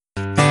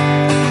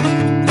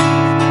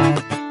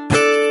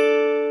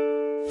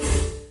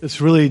It's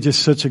really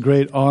just such a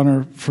great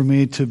honor for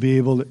me to be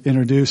able to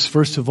introduce,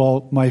 first of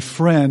all, my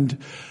friend,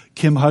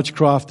 Kim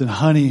Hutchcroft and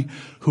Honey,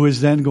 who is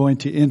then going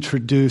to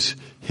introduce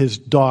his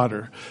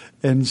daughter.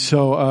 And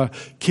so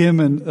Kim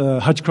and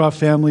Hutchcroft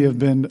family have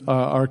been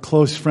our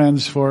close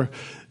friends for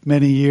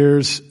many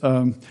years.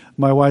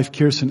 My wife,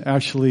 Kirsten,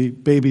 actually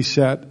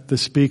babysat the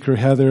speaker,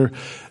 Heather,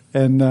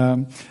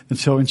 and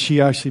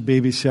she actually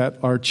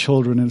babysat our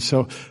children. And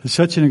so it's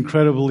such an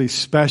incredibly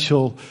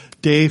special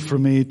day for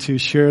me to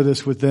share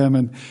this with them.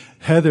 And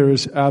Heather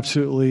is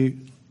absolutely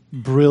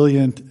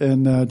brilliant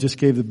and just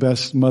gave the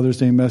best Mother's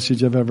Day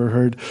message I've ever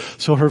heard.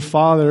 So her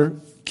father,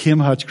 Kim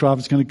Hutchcroft,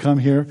 is going to come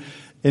here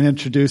and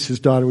introduce his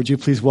daughter. Would you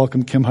please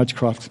welcome Kim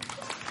Hutchcroft?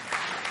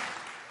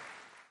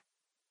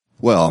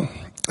 Well,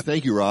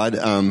 thank you, Rod.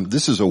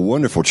 This is a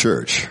wonderful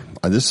church.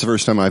 This is the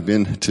first time I've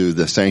been to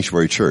the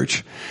Sanctuary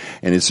Church,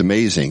 and it's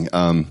amazing.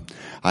 I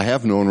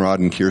have known Rod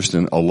and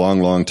Kirsten a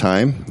long, long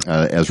time,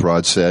 as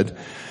Rod said.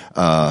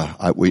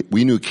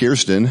 We knew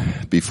Kirsten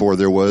before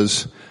there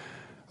was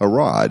a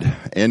Rod,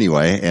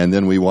 anyway, and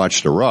then we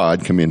watched a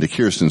Rod come into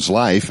Kirsten's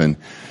life, and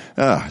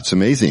it's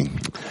amazing.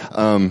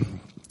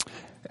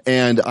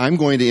 And I'm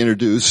going to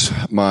introduce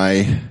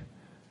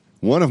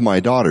one of my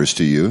daughters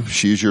to you.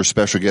 She's your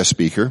special guest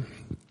speaker.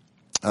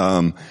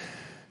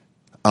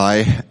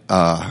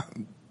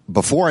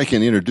 Before I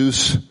can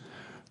introduce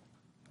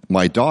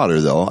my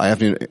daughter, though, I have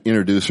to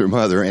introduce her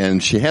mother,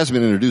 and she has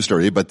been introduced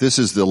already, but this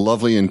is the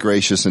lovely and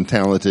gracious and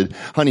talented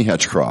Honey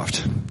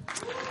Hutchcroft.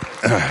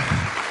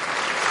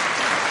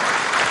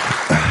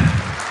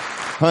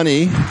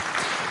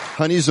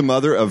 Honey's the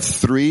mother of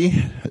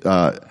 3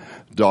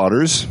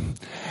 daughters,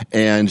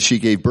 and she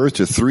gave birth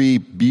to 3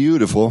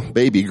 beautiful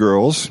baby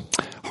girls,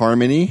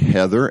 Harmony,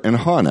 Heather, and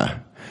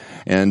Hannah.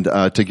 And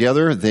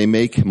together they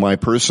make my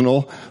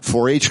personal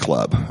 4-H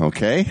club,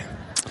 okay?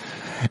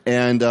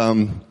 And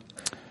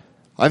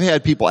I've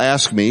had people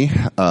ask me,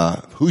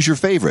 who's your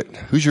favorite?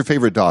 Who's your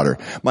favorite daughter?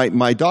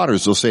 My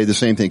daughters will say the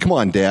same thing. Come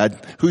on,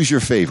 Dad, who's your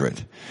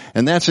favorite?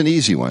 And that's an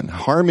easy one.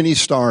 Harmony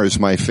Starr is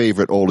my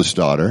favorite oldest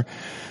daughter.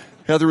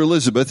 Heather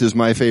Elizabeth is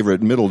my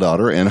favorite middle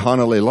daughter, and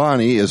Hannah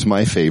Leilani is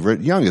my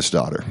favorite youngest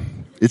daughter.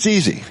 It's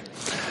easy.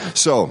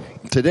 So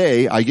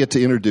today I get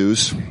to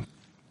introduce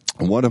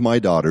one of my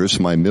daughters,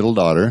 my middle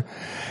daughter,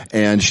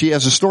 and she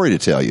has a story to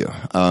tell you.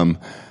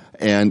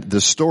 And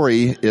the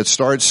story, it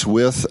starts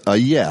with a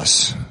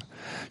yes.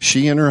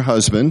 She and her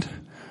husband,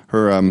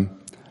 her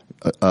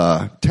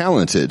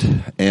talented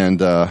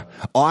and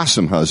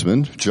awesome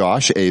husband,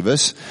 Josh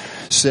Avis,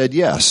 said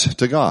yes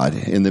to God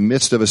in the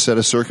midst of a set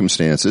of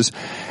circumstances.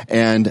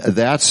 And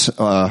that's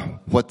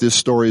what this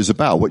story is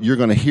about. What you're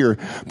going to hear,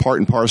 part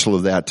and parcel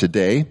of that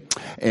today.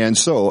 And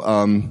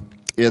so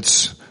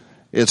it's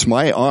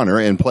my honor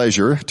and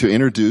pleasure to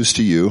introduce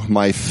to you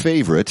my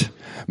favorite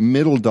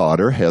middle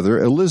daughter, Heather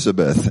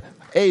Elizabeth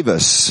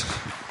Avis.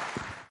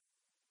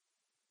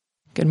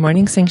 Good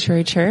morning,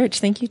 Sanctuary Church.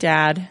 Thank you,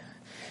 Dad.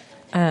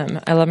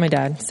 I love my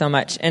dad so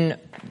much. And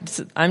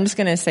I'm just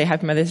going to say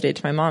Happy Mother's Day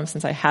to my mom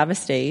since I have a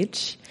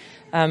stage.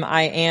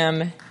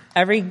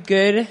 Every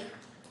good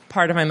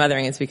part of my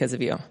mothering is because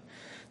of you.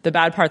 The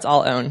bad parts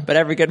I'll own, but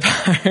every good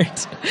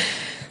part,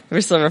 we're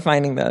still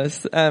refining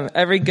those.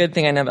 Every good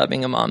thing I know about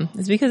being a mom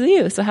is because of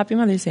you. So Happy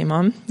Mother's Day,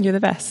 Mom. You're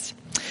the best.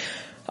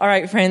 All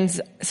right,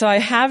 friends. So I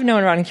have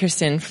known Rod and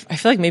Kirsten, I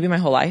feel like maybe my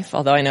whole life,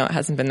 although I know it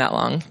hasn't been that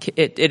long.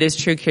 It is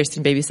true,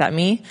 Kirsten babysat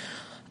me.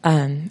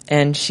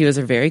 And she was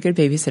a very good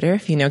babysitter.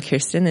 If you know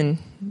Kirsten, then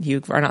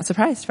you are not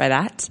surprised by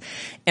that.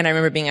 And I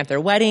remember being at their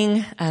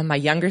wedding. My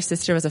younger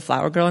sister was a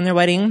flower girl in their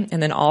wedding.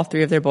 And then all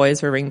 3 of their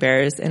boys were ring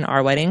bearers in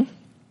our wedding.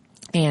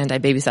 And I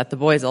babysat the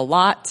boys a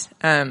lot.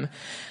 I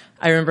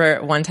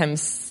remember one time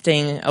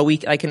staying a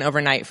week, like an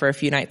overnight for a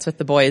few nights with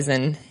the boys,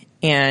 and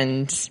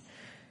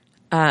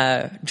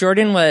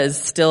Jordan was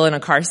still in a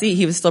car seat.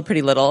 He was still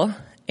pretty little.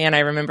 And I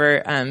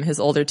remember, his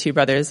older 2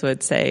 brothers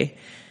would say,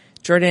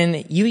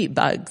 Jordan, you eat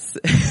bugs.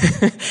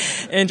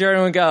 And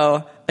Jordan would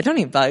go, I don't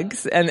eat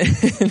bugs. And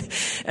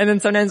then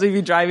sometimes we'd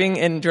be driving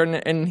and Jordan,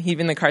 and he'd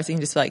be in the car seat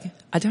and just be like,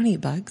 I don't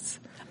eat bugs.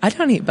 I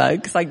don't eat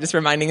bugs. Like just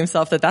reminding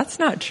himself that that's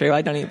not true.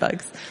 I don't eat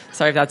bugs.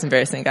 Sorry if that's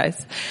embarrassing,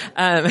 guys.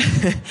 And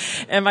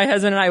my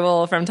husband and I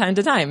will from time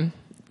to time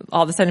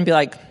all of a sudden be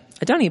like,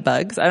 I don't eat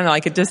bugs. I don't know.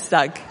 Like it just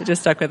stuck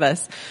with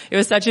us. It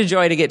was such a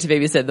joy to get to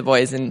babysit the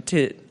boys and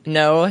to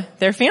know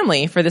their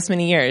family for this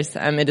many years.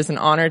 It is an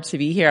honor to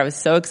be here. I was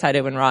so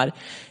excited when Rod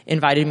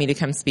invited me to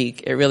come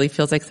speak. It really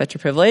feels like such a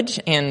privilege,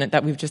 and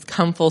that we've just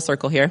come full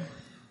circle here.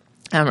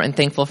 And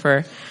thankful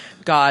for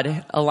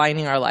God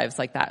aligning our lives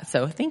like that.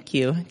 So thank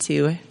you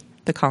to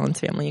the Collins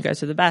family. You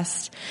guys are the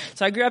best.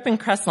 So I grew up in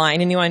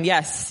Crestline. Anyone?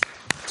 Yes.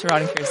 To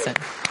Rod and Kirsten.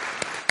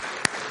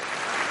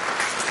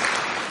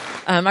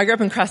 I grew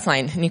up in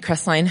Crestline. Any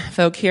Crestline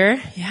folk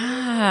here?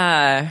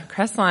 Yeah,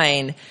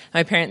 Crestline.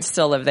 My parents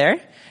still live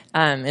there,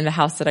 in the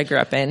house that I grew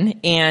up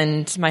in.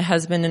 And my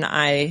husband and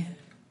I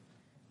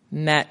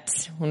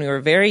met when we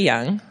were very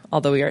young,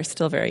 although we are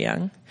still very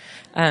young.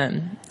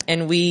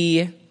 And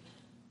we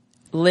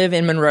live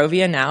in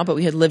Monrovia now, but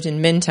we had lived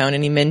in Mentone.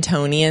 Any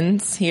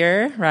Mentonians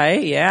here,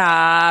 right?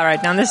 Yeah,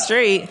 right down the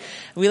street.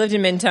 We lived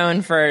in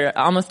Mentone for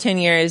almost 10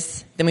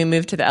 years. Then we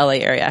moved to the LA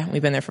area.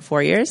 We've been there for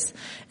 4 years,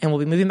 and we'll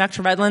be moving back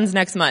to Redlands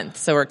next month.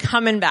 So we're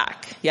coming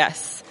back.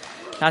 Yes,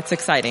 that's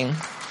exciting.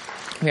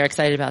 We are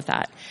excited about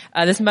that.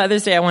 This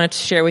Mother's Day, I wanted to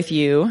share with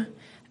you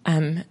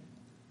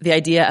the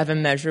idea of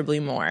immeasurably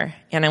more.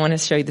 And I want to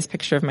show you this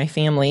picture of my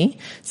family.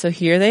 So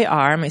here they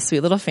are, my sweet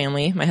little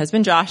family. My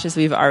husband Josh, as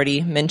we've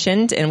already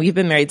mentioned, and we've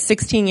been married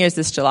 16 years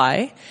this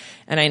July.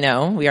 And I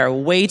know we are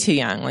way too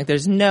young. Like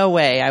there's no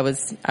way. I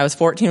was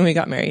 14 when we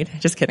got married.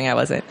 Just kidding, I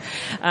wasn't.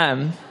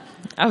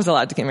 I was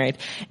allowed to get married.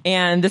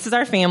 And this is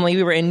our family.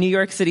 We were in New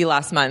York City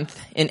last month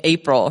in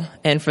April.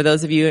 And for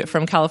those of you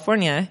from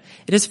California,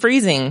 it is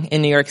freezing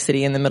in New York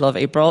City in the middle of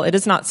April. It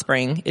is not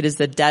spring. It is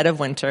the dead of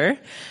winter.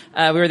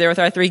 We were there with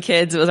our 3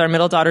 kids. It was our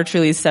middle daughter,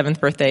 Truly's 7th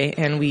birthday.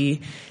 And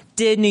we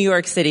did New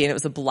York City, and it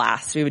was a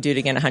blast. We would do it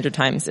again 100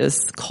 times. It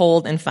was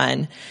cold and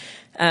fun.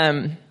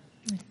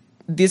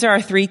 These are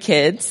our 3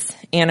 kids,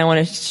 and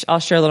I'll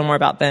share a little more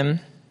about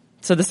them.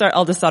 So this is our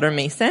eldest daughter,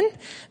 Mason.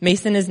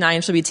 Mason is 9.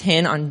 She'll be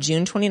 10 on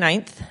June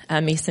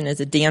 29th. Mason is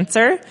a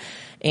dancer,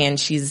 and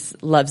she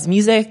loves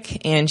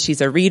music, and she's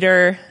a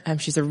reader.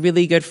 She's a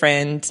really good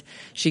friend.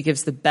 She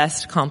gives the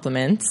best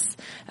compliments.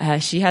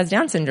 She has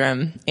Down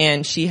syndrome,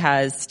 and she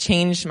has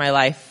changed my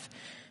life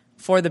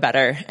for the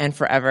better and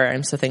forever.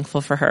 I'm so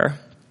thankful for her.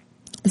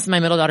 This is my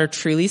middle daughter,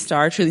 Truly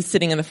Star. Truly's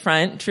sitting in the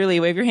front.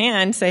 Truly, wave your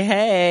hand. Say,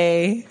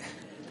 hey.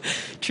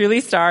 Truly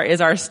Star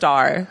is our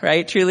star,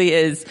 right? Truly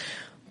is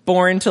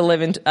born to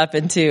live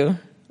into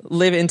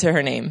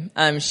her name.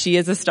 She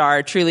is a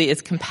star. Truly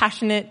is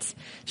compassionate.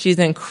 She's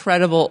an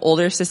incredible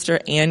older sister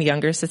and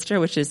younger sister,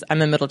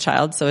 I'm a middle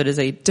child, so it is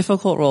a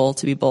difficult role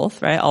to be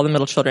both, right? All the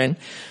middle children,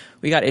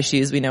 we got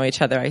issues. We know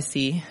each other. I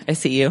see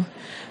you.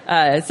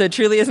 So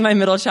Truly is my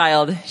middle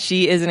child.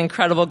 She is an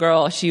incredible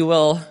girl. She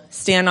will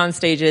stand on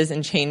stages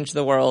and change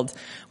the world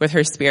with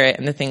her spirit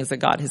and the things that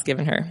God has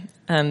given her.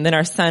 Then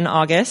our son,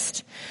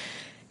 August,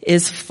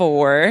 is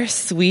 4.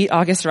 Sweet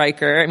August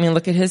Riker. I mean,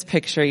 look at his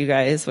picture, you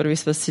guys. What are we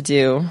supposed to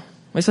do?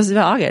 We're supposed to do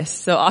about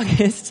August. So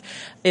August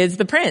is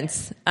the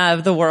prince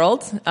of the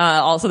world,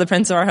 also the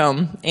prince of our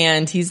home.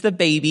 And he's the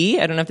baby.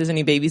 I don't know if there's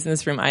any babies in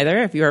this room either,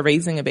 if you are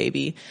raising a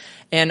baby.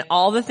 And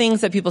all the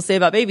things that people say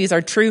about babies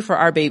are true for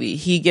our baby.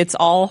 He gets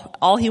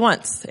all he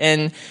wants.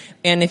 And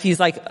if he's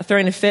like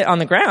throwing a fit on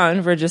the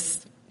ground, we're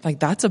just like,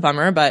 that's a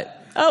bummer, but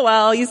oh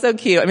well, he's so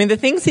cute. I mean, the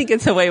things he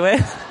gets away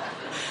with,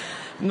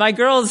 my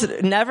girls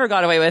never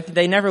got away with,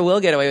 they never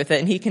will get away with it,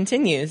 and he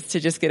continues to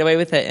just get away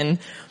with it. And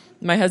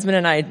my husband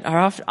and I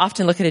are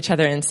often look at each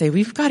other and say,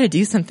 we've got to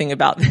do something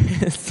about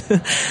this.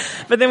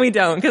 But then we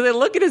don't, because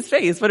look at his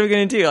face. What are we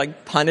going to do?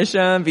 Like punish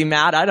him, be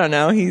mad? I don't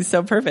know. He's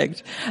so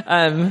perfect.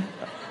 And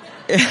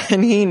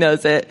he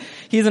knows it.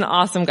 He's an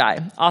awesome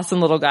guy,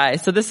 awesome little guy.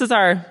 So this is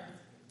our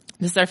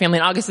family.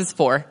 And August is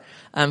 4,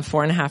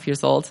 4.5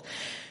 years old.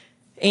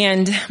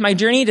 And my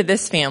journey to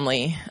this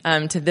family,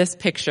 to this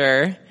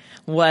picture,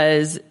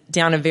 was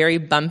down a very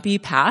bumpy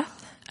path.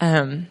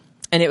 And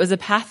it was a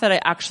path that I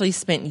actually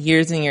spent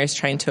years and years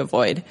trying to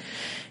avoid.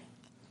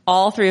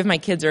 All 3 of my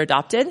kids are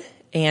adopted.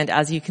 And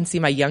as you can see,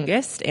 my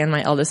youngest and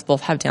my eldest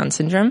both have Down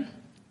syndrome.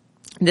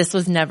 This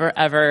was never,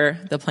 ever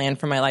the plan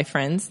for my life,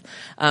 friends.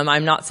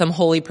 I'm not some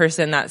holy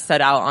person that set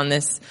out on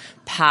this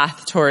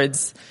path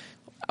towards,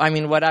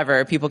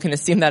 whatever. People can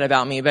assume that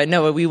about me. But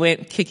no, we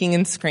went kicking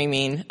and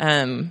screaming,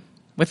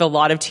 with a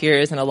lot of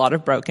tears and a lot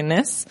of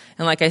brokenness.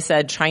 And like I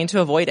said, trying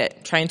to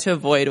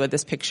avoid what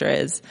this picture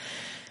is.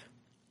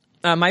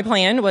 My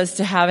plan was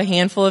to have a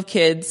handful of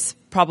kids,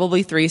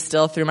 probably 3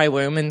 still through my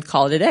womb, and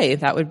call it a day.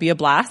 That would be a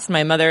blast.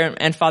 My mother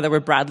and father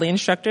were Bradley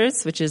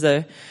instructors, which is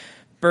a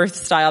birth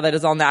style that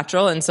is all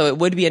natural. And so it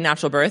would be a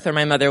natural birth, or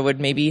my mother would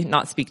maybe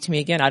not speak to me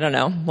again. I don't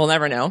know. We'll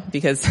never know,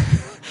 because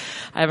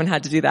I haven't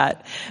had to do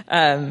that.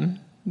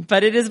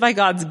 But it is by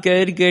God's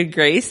good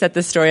grace that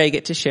the story I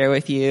get to share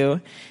with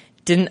you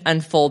didn't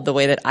unfold the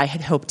way that I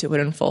had hoped it would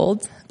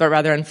unfold, but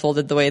rather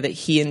unfolded the way that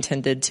He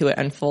intended to it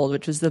unfold,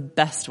 which was the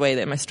best way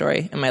that my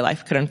story and my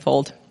life could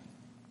unfold.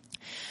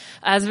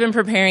 As I've been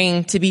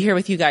preparing to be here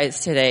with you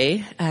guys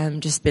today,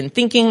 just been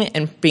thinking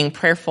and being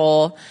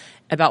prayerful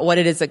about what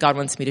it is that God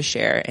wants me to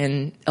share,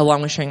 and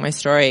along with sharing my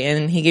story.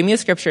 And He gave me a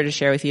scripture to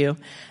share with you.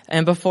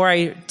 And before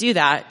I do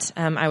that,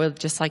 I would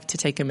just like to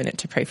take a minute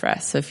to pray for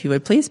us. So if you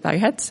would please bow your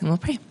heads and we'll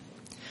pray.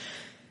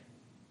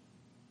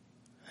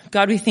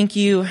 God, we thank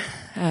you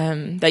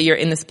that you're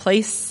in this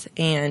place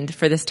and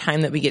for this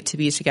time that we get to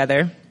be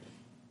together.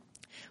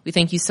 We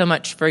thank you so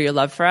much for your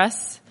love for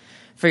us,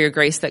 for your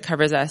grace that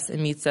covers us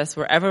and meets us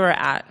wherever we're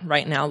at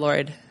right now,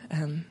 Lord.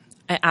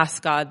 I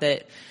ask, God,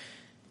 that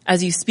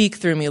as you speak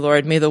through me,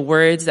 Lord, may the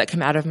words that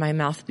come out of my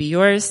mouth be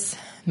yours.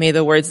 May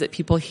the words that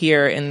people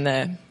hear in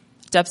the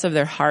depths of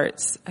their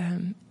hearts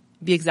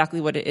be exactly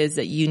what it is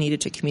that you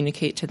needed to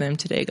communicate to them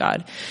today,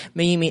 God.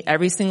 May you meet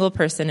every single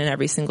person in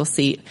every single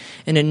seat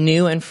in a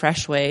new and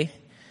fresh way.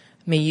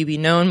 May you be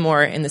known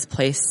more in this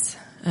place.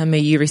 May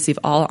you receive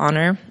all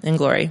honor and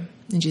glory.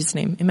 In Jesus'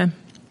 name, amen.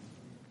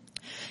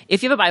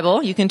 If you have a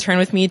Bible, you can turn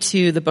with me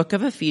to the book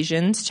of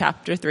Ephesians,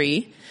 chapter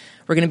 3.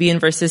 We're going to be in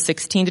verses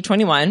 16 to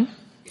 21,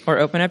 or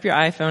open up your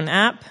iPhone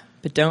app,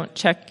 but don't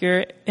check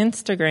your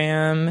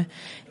Instagram,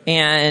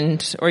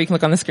 or you can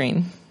look on the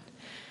screen.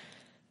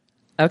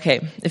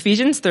 Okay,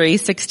 Ephesians 3,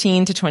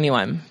 16 to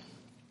 21.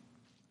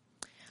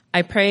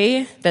 I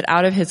pray that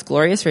out of his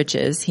glorious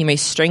riches he may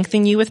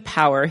strengthen you with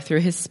power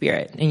through his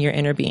Spirit in your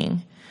inner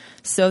being,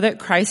 so that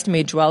Christ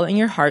may dwell in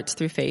your hearts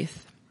through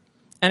faith.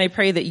 And I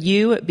pray that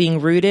you, being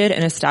rooted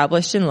and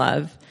established in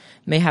love,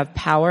 may have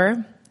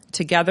power,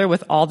 together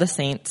with all the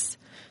saints,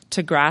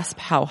 to grasp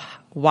how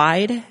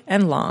wide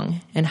and long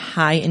and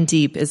high and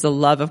deep is the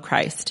love of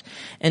Christ,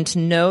 and to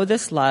know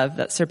this love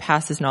that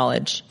surpasses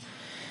knowledge,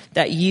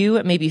 that you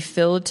may be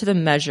filled to the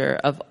measure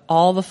of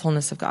all the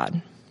fullness of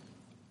God.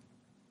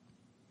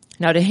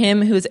 Now to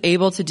him who is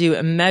able to do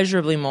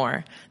immeasurably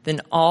more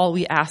than all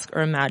we ask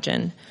or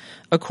imagine,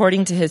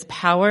 according to his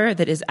power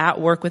that is at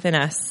work within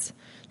us,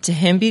 to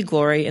him be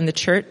glory in the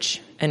church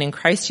and in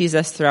Christ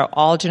Jesus throughout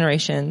all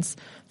generations,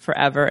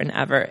 forever and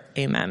ever.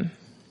 Amen.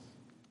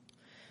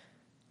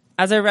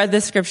 As I read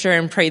this scripture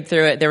and prayed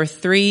through it, there were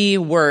three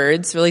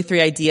words, really three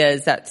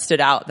ideas that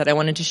stood out that I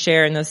wanted to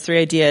share. And those three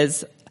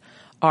ideas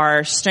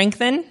are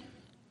strengthen,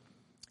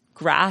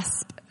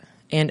 grasp,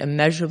 and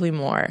immeasurably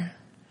more.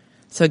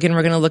 So again,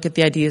 we're going to look at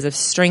the ideas of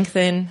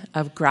strengthen,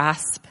 of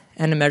grasp,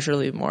 and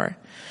immeasurably more.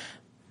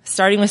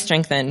 Starting with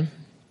strengthen,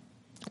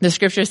 the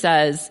scripture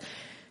says,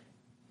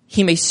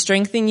 he may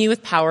strengthen you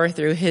with power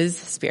through his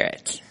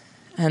Spirit.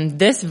 And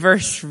this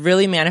verse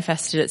really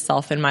manifested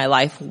itself in my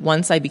life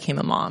once I became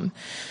a mom.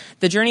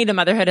 The journey to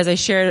motherhood, as I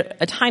shared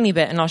a tiny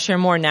bit, and I'll share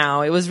more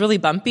now, it was really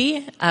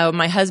bumpy.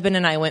 My husband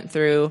and I went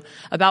through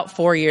about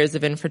 4 years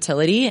of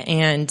infertility,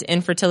 and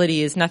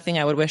infertility is nothing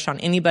I would wish on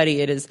anybody.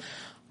 It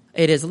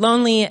is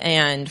lonely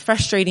and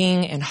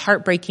frustrating and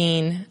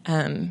heartbreaking,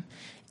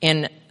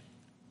 and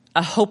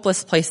a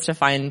hopeless place to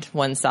find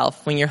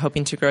oneself when you're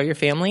hoping to grow your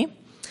family.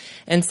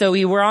 And so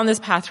we were on this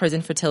path towards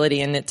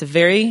infertility, and it's a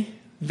very,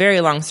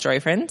 very long story,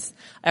 friends.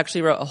 I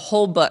actually wrote a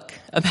whole book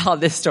about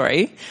this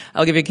story.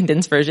 I'll give you a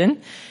condensed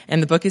version,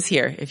 and the book is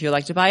here if you'd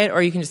like to buy it,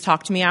 or you can just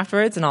talk to me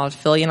afterwards, and I'll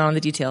fill you in on the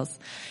details.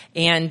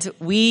 And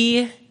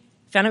we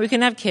found out we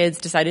couldn't have kids,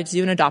 decided to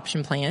do an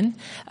adoption plan.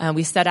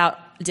 We set out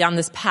down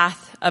this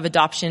path of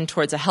adoption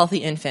towards a healthy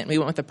infant. We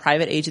went with a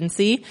private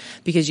agency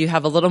because you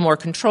have a little more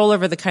control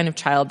over the kind of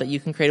child that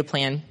you can create a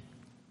plan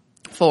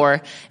for.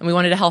 And we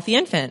wanted a healthy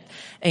infant.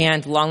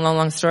 And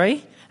long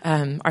story.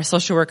 Our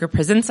social worker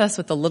presents us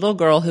with a little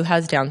girl who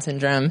has Down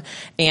syndrome.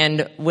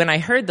 And when I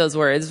heard those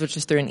words, which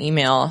was through an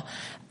email,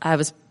 I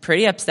was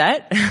pretty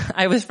upset.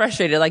 I was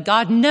frustrated, like,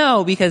 God,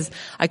 no, because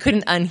I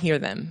couldn't unhear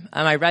them.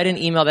 I read an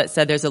email that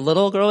said there's a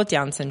little girl with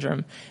Down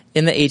syndrome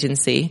in the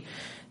agency.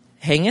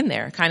 Hang in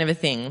there, kind of a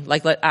thing,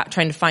 like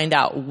trying to find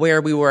out where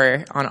we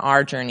were on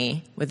our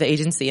journey with the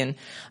agency. And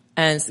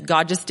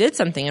God just did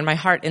something in my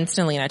heart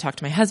instantly. And I talked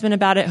to my husband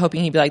about it,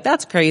 hoping he'd be like,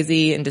 that's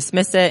crazy, and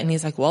dismiss it. And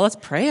he's like, well, let's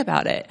pray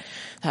about it.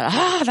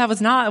 That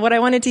was not what I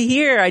wanted to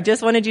hear. I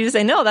just wanted you to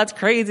say, no, that's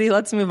crazy.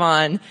 Let's move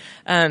on.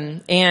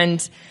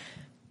 And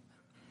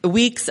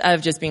weeks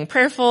of just being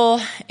prayerful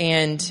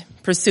and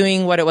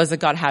pursuing what it was that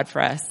God had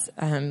for us,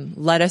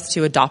 led us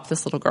to adopt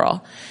this little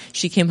girl.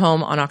 She came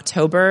home on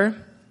October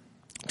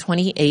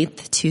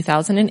 28th,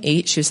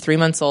 2008. She was 3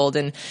 months old.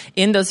 And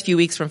in those few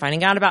weeks from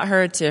finding out about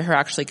her to her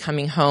actually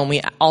coming home,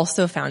 we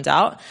also found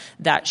out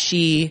that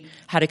she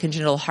had a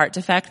congenital heart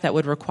defect that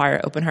would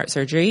require open heart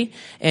surgery.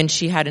 And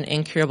she had an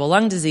incurable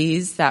lung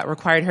disease that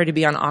required her to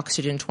be on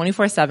oxygen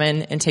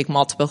 24/7 and take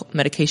multiple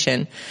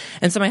medication.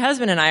 And so my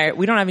husband and I,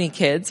 we don't have any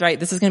kids, right?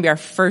 This is going to be our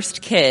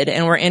first kid.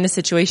 And we're in a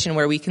situation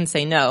where we can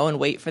say no and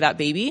wait for that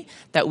baby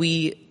that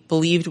we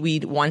believed we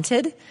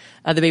wanted,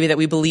 the baby that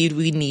we believed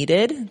we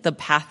needed, the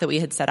path that we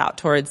had set out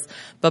towards.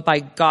 But by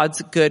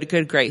God's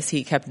good grace,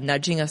 he kept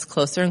nudging us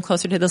closer and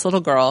closer to this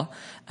little girl,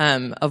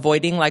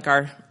 avoiding like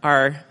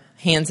our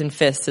hands and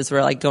fists as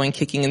we're like going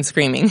kicking and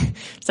screaming.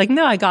 It's like,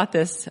 no, I got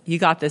this. You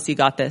got this. You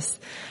got this.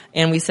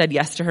 And we said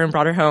yes to her and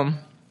brought her home.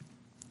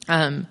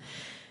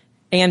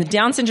 And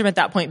Down syndrome at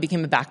that point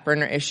became a back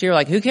burner issue. We're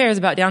like, who cares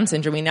about Down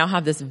syndrome? We now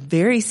have this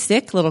very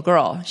sick little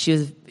girl.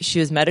 She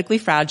was medically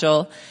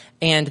fragile.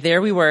 And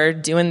there we were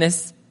doing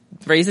this,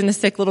 raising a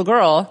sick little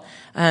girl,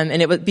 and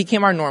it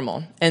became our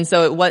normal. And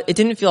so it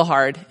didn't feel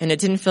hard, and it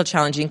didn't feel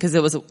challenging because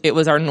it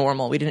was our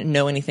normal. We didn't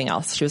know anything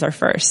else. She was our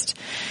first.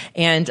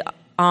 And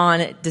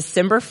on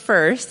December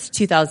 1st,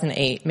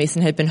 2008,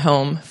 Mason had been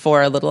home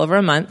for a little over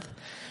a month,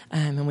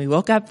 and we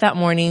woke up that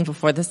morning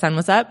before the sun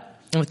was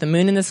up, and with the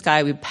moon in the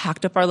sky, we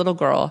packed up our little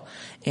girl,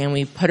 and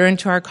we put her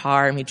into our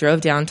car, and we drove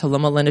down to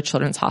Loma Linda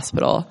Children's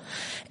Hospital,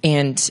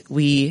 and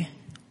we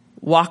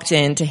walked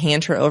in to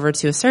hand her over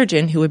to a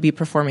surgeon who would be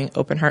performing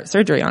open heart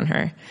surgery on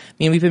her. I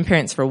mean, we've been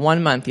parents for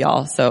 1 month,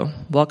 y'all, so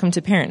welcome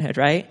to parenthood,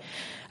 right?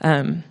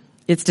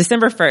 It's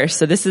December 1st,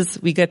 so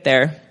we get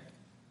there,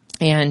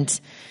 and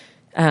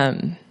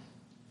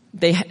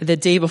the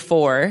day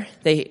before,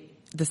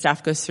 the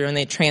staff goes through and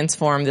they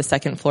transform the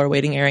second floor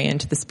waiting area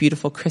into this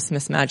beautiful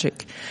Christmas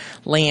magic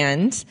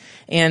land.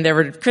 And there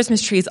were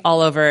Christmas trees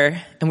all over,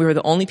 and we were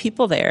the only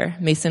people there.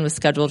 Mason was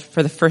scheduled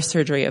for the first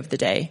surgery of the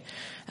day.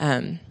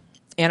 And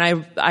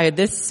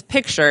this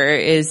picture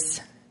is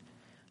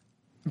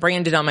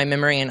branded on my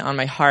memory and on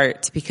my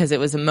heart because it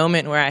was a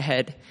moment where I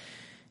had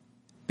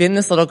been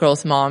this little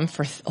girl's mom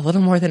for a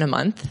little more than a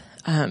month.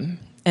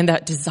 And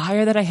that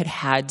desire that I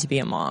had to be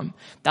a mom,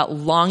 that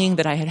longing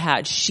that I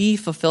had, she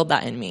fulfilled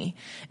that in me.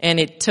 And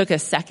it took a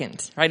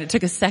second, right? It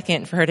took a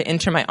second for her to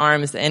enter my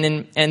arms and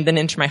then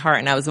enter my heart,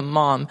 and I was a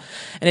mom.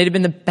 And it had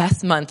been the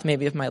best month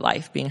maybe of my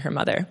life being her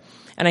mother.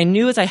 And I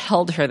knew as I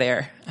held her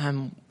there,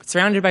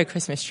 surrounded by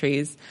Christmas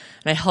trees,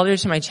 and I held her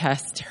to my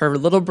chest, her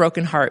little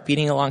broken heart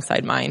beating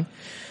alongside mine,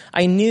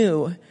 I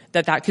knew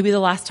that that could be the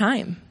last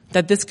time,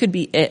 that this could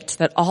be it,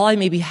 that all I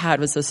maybe had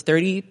was those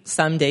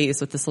 30-some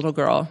days with this little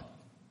girl.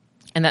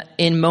 And that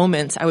in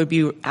moments I would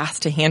be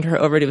asked to hand her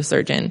over to a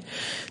surgeon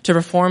to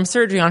perform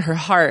surgery on her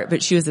heart,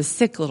 but she was a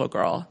sick little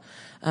girl.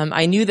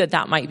 I knew that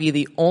that might be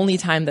the only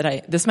time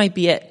that this might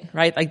be it,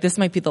 right? Like this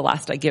might be the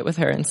last I get with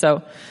her. And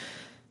so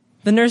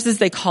the nurses,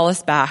 they call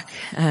us back.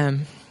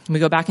 We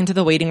go back into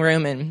the waiting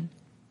room, and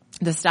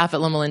the staff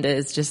at Loma Linda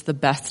is just the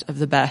best of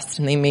the best.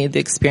 And they made the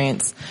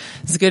experience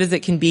as good as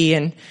it can be.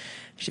 And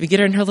we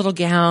get her in her little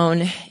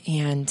gown,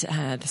 and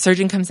the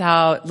surgeon comes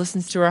out,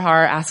 listens to her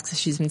heart, asks if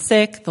she's been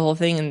sick, the whole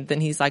thing, and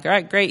then he's like, all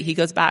right, great. He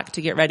goes back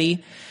to get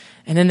ready.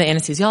 And then the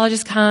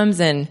anesthesiologist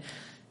comes and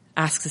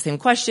asks the same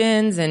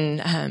questions,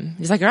 and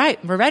he's like, all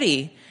right, we're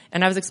ready.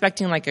 And I was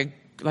expecting like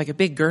a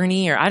big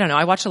gurney, or I don't know.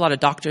 I watch a lot of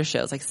doctor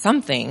shows, like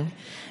something.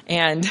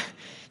 And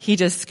he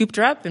just scooped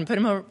her up and put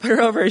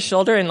her over his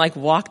shoulder and like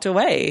walked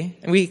away.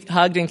 And we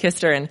hugged and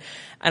kissed her, and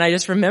I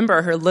just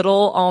remember her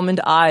little almond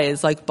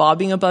eyes like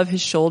bobbing above his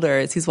shoulder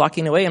as he's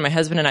walking away, and my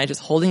husband and I just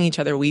holding each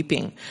other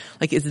weeping.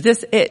 Like, is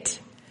this it?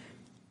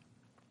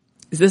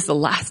 Is this the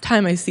last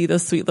time I see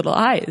those sweet little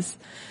eyes?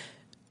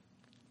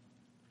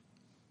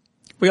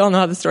 We all know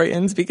how the story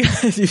ends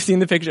because you've seen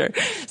the picture.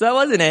 So that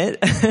wasn't it.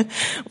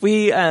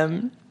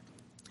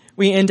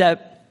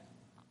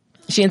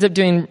 She ends up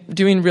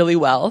doing really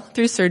well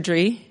through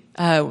surgery.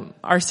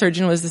 Our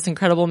surgeon was this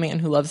incredible man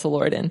who loves the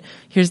Lord, and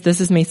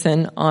this is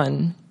Mason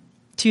on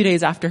 2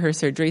 days after her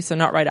surgery, so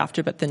not right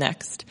after, but the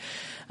next.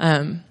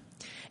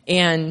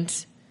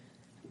 And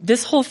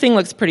this whole thing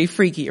looks pretty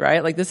freaky,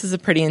 right? Like this is a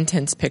pretty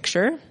intense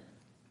picture.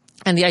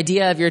 And the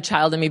idea of your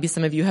child, and maybe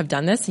some of you have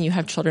done this, and you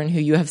have children who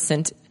you have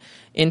sent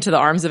into the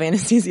arms of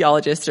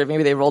anesthesiologists, or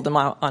maybe they rolled them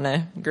out on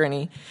a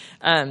gurney.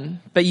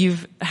 But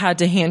you've had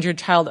to hand your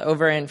child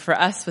over. And for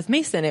us with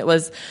Mason, it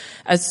was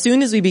as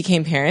soon as we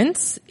became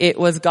parents, it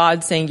was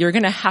God saying, you're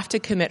going to have to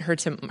commit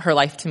her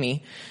life to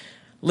me.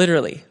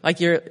 Literally. Like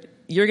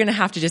you're going to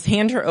have to just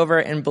hand her over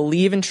and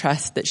believe and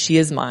trust that she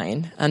is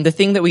mine. And the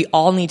thing that we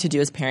all need to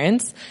do as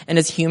parents and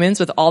as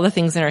humans with all the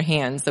things in our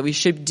hands that we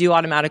should do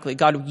automatically.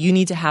 God, you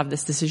need to have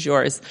this. This is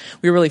yours.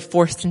 We were really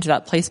forced into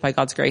that place by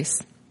God's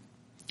grace.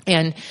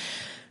 And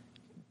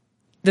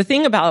the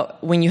thing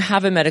about when you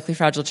have a medically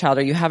fragile child,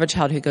 or you have a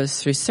child who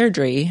goes through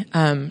surgery,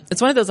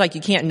 it's one of those like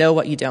you can't know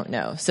what you don't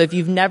know. So if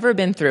you've never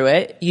been through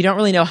it, you don't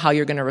really know how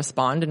you're going to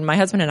respond. And my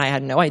husband and I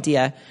had no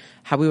idea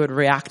how we would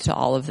react to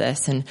all of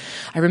this. And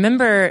I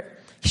remember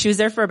she was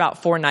there for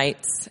about 4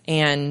 nights,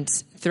 and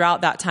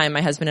throughout that time,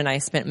 my husband and I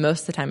spent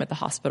most of the time at the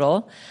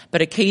hospital,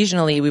 but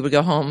occasionally we would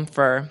go home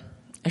for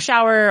a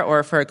shower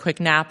or for a quick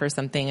nap or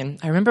something. And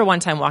I remember one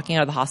time walking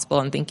out of the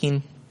hospital and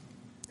thinking,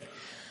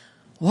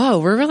 whoa,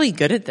 we're really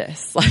good at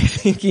this. Like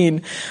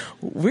thinking,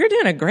 we're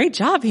doing a great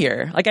job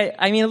here. Like,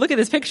 I mean, look at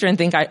this picture and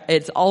think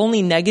it's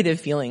only negative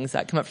feelings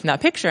that come up from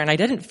that picture. And I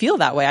didn't feel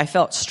that way. I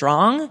felt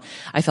strong.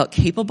 I felt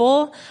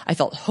capable. I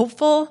felt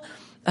hopeful.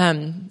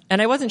 And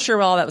I wasn't sure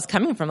where all that was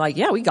coming from. Like,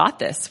 yeah, we got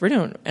this. We're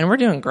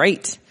doing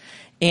great.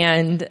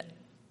 And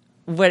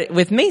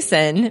with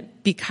Mason,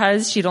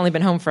 because she'd only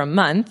been home for a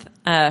month,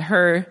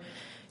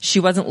 she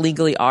wasn't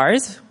legally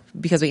ours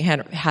because we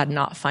had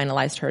not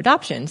finalized her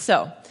adoption.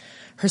 So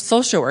her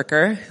social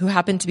worker, who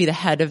happened to be the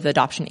head of the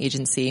adoption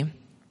agency,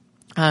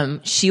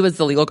 she was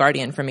the legal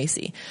guardian for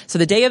Macy. So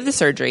the day of the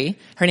surgery,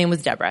 her name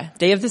was Deborah.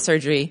 Day of the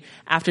surgery,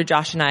 after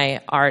Josh and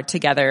I are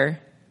together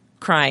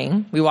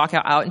crying, we walk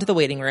out into the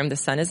waiting room. The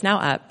sun is now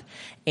up,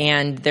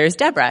 and there's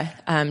Deborah.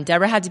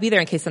 Deborah had to be there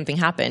in case something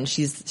happened.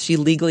 She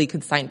legally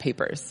could sign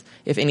papers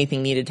if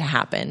anything needed to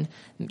happen.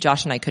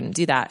 Josh and I couldn't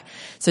do that.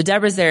 So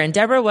Deborah's there, and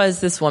Deborah was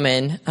this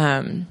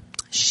woman.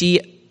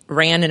 She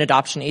ran an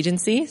adoption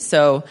agency,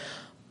 so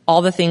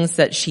all the things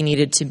that she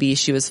needed to be,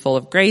 she was full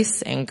of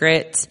grace and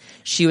grit.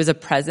 She was a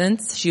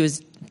presence. She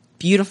was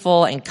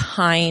beautiful and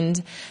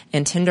kind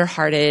and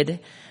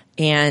tenderhearted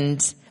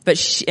and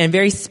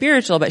very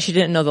spiritual, but she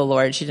didn't know the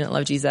Lord. She didn't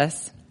love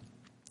Jesus.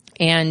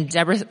 And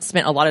Deborah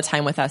spent a lot of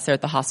time with us there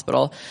at the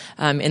hospital,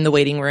 in the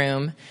waiting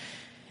room.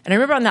 And I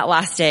remember on that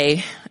last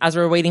day, as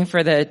we were waiting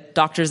for the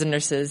doctors and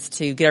nurses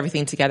to get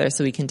everything together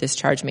so we can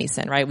discharge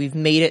Mason, right? We've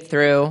made it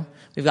through.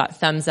 We've got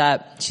thumbs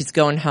up. She's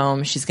going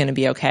home. She's going to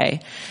be okay.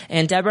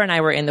 And Deborah and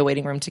I were in the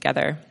waiting room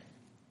together.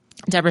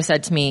 Deborah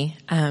said to me,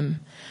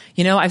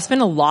 I've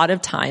spent a lot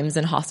of times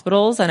in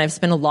hospitals, and I've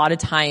spent a lot of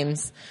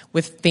times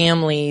with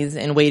families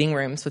in waiting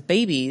rooms with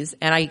babies,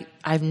 and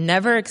I've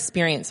never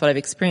experienced what I've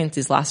experienced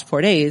these last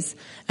 4 days,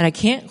 and I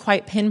can't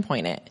quite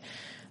pinpoint it.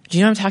 Do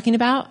you know what I'm talking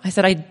about? I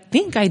said, I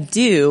think I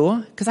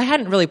do, because I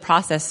hadn't really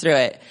processed through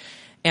it.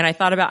 And I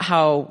thought about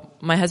how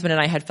my husband and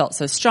I had felt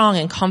so strong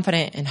and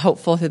confident and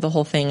hopeful through the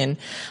whole thing. And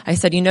I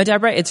said,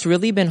 Deborah, it's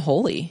really been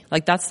holy.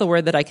 Like, that's the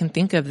word that I can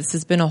think of. This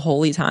has been a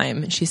holy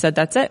time. And she said,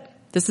 that's it.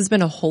 This has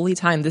been a holy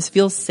time. This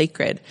feels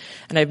sacred.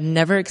 And I've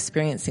never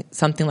experienced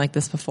something like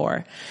this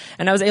before.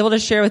 And I was able to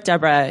share with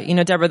Deborah,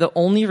 Deborah, the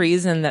only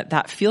reason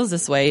that feels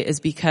this way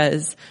is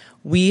because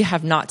we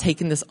have not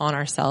taken this on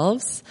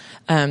ourselves,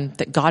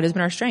 that God has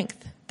been our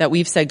strength. That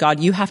we've said,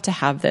 God, you have to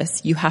have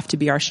this. You have to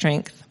be our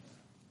strength.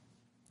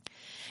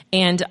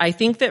 And I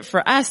think that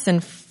for us,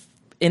 and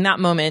in that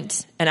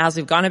moment, and as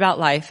we've gone about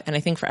life, and I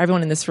think for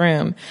everyone in this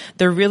room,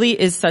 there really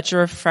is such a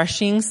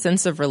refreshing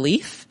sense of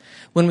relief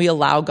when we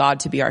allow God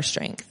to be our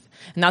strength.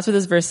 And that's what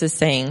this verse is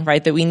saying,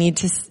 right? That we need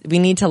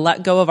to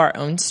let go of our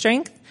own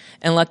strength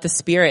and let the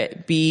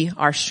Spirit be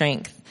our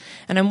strength.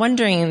 And I'm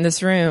wondering in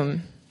this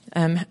room,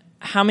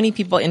 how many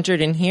people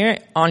entered in here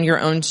on your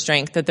own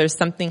strength, that there's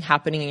something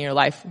happening in your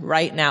life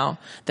right now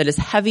that is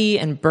heavy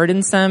and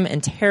burdensome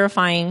and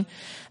terrifying,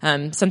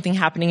 something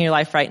happening in your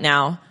life right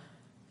now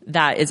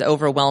that is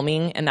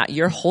overwhelming and that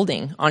you're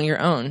holding on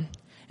your own.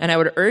 And I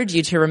would urge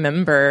you to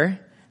remember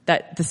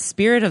that the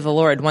Spirit of the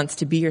Lord wants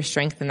to be your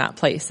strength in that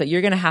place, that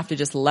you're going to have to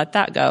just let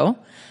that go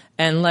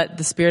and let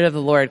the Spirit of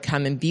the Lord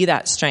come and be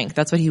that strength.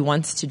 That's what He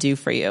wants to do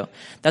for you.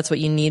 That's what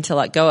you need to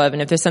let go of.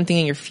 And if there's something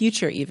in your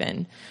future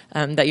even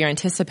that you're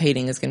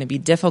anticipating is going to be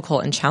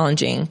difficult and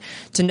challenging,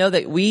 to know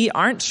that we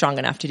aren't strong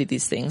enough to do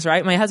these things,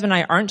 right? My husband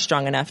and I aren't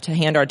strong enough to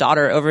hand our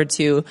daughter over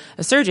to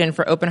a surgeon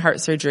for open heart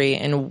surgery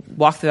and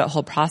walk through that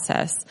whole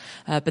process.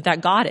 But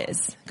that God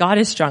is. God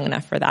is strong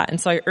enough for that.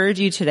 And so I urge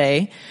you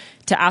today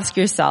to ask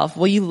yourself,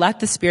 will you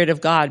let the Spirit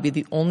of God be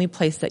the only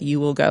place that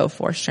you will go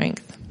for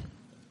strength?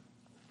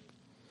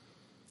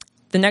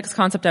 The next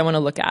concept I want to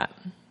look at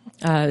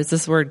is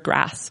this word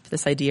grasp,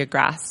 this idea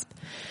grasp.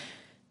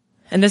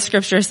 And this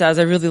scripture says,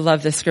 I really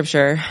love this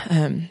scripture,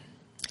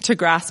 to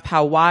grasp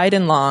how wide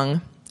and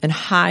long and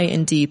high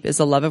and deep is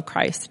the love of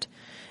Christ,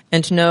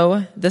 and to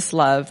know this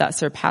love that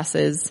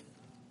surpasses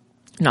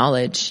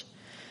knowledge.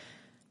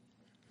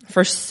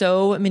 For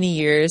so many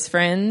years,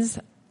 friends,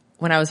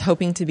 when I was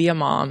hoping to be a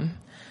mom,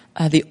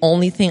 the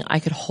only thing I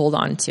could hold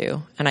on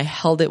to, and I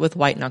held it with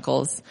white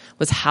knuckles,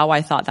 was how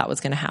I thought that was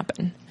going to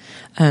happen.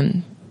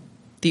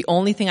 The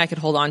only thing I could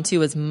hold on to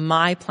was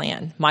my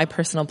plan, my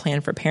personal plan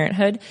for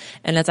parenthood.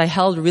 And as I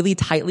held really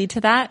tightly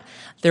to that,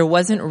 there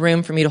wasn't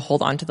room for me to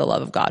hold on to the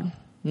love of God.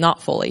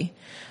 Not fully.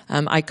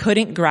 I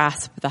couldn't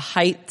grasp the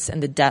heights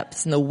and the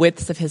depths and the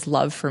widths of His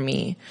love for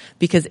me,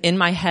 because in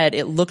my head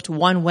it looked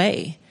one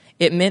way.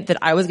 It meant that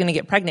I was going to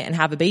get pregnant and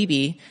have a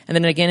baby, and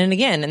then again and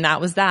again, and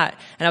that was that.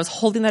 And I was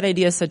holding that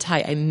idea so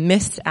tight. I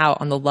missed out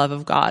on the love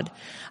of God.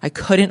 I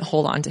couldn't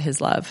hold on to His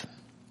love.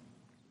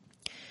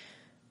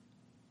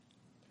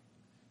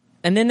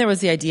 And then there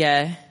was the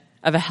idea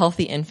of a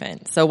healthy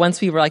infant. So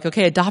once we were like,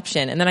 okay,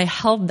 adoption, and then I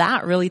held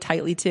that really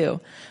tightly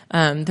too.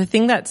 The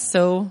thing that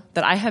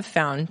I have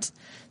found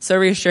so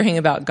reassuring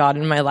about God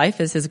in my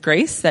life is His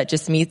grace that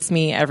just meets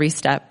me every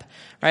step.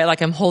 Right?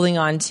 Like, I'm holding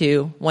on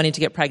to wanting to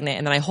get pregnant,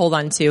 and then I hold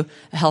on to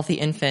a healthy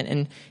infant,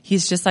 and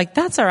He's just like,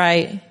 that's all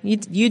right.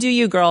 You do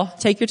you, girl.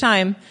 Take your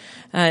time.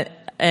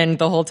 And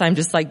the whole time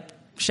just like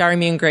showering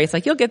me in grace,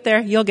 like, you'll get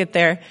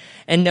there.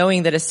 And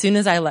knowing that as soon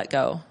as I let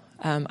go,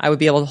 I would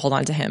be able to hold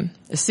on to Him.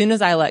 As soon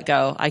as I let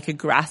go, I could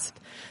grasp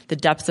the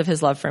depths of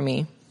His love for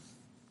me.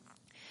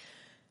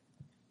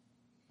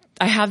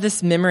 I have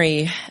this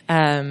memory,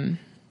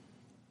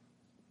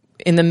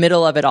 in the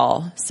middle of it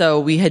all.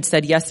 So we had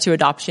said yes to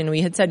adoption.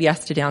 We had said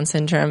yes to Down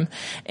syndrome,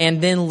 and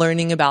then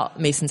learning about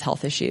Mason's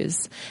health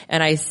issues.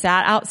 And I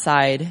sat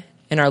outside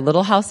in our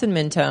little house in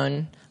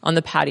Mentone on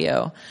the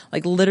patio,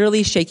 like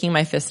literally shaking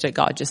my fist at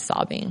God, just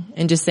sobbing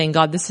and just saying,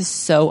 God, this is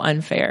so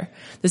unfair.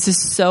 This is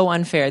so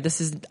unfair.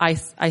 I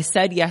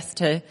said yes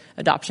to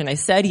adoption. I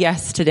said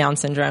yes to Down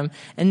syndrome.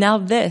 And now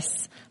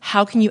this,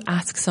 how can you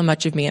ask so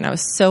much of me? And I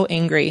was so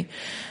angry.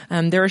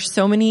 There were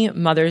so many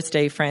Mother's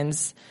Day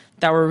friends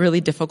that were really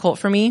difficult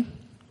for me.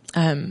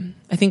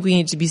 I think we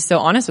need to be so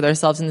honest with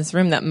ourselves in this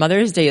room that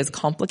Mother's Day is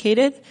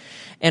complicated.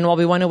 And while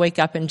we want to wake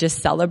up and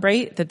just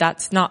celebrate,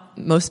 that's not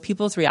most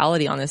people's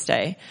reality on this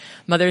day.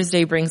 Mother's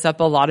Day brings up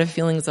a lot of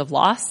feelings of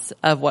loss,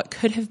 of what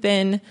could have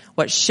been,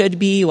 what should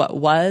be, what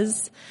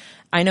was.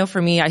 I know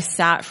for me, I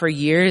sat for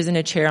years in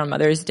a chair on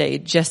Mother's Day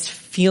just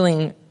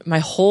feeling my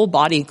whole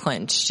body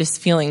clench,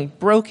 just feeling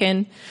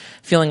broken,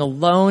 feeling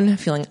alone,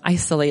 feeling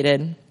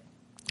isolated,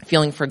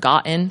 feeling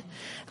forgotten.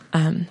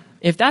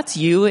 If that's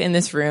you in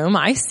this room,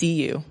 I see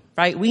you,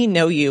 right? We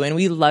know you and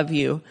we love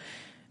you.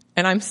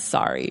 And I'm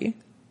sorry.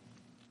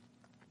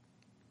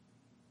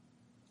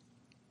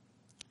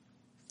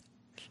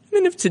 And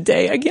then if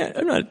today, I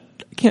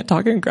can't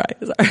talk and cry,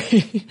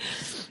 sorry.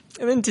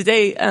 And then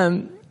today,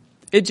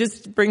 it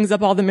just brings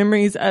up all the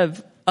memories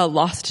of a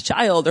lost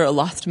child or a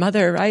lost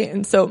mother, right?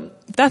 And so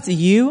if that's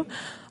you,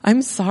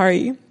 I'm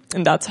sorry.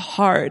 And that's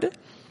hard.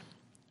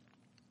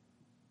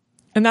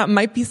 And that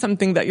might be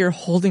something that you're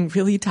holding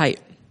really tight.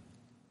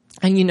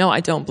 And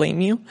I don't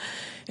blame you.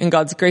 And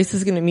God's grace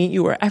is going to meet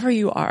you wherever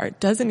you are. It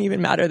doesn't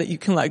even matter that you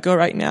can let go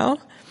right now.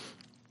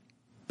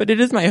 But it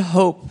is my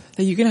hope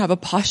that you can have a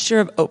posture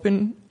of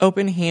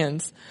open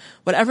hands,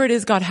 whatever it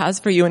is God has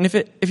for you. And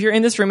if you're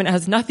in this room and it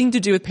has nothing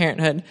to do with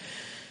parenthood,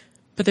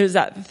 but there's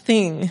that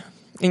thing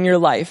in your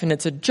life and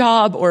it's a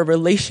job or a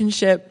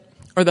relationship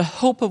or the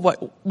hope of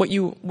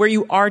where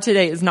you are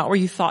today is not where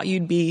you thought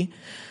you'd be,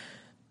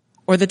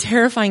 or the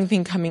terrifying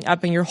thing coming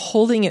up and you're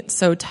holding it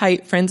so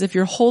tight, friends, if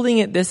you're holding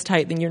it this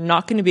tight, then you're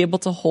not going to be able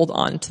to hold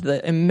on to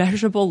the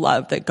immeasurable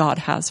love that God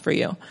has for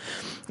you. And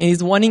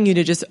he's wanting you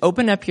to just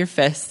open up your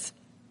fists,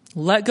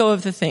 let go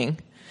of the thing.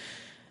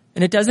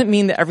 And it doesn't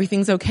mean that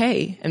everything's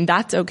okay, and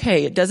that's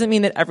okay. It doesn't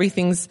mean that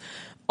everything's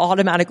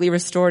automatically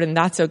restored, and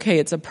that's okay.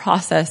 It's a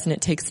process, and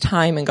it takes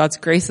time, and God's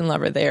grace and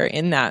love are there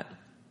in that.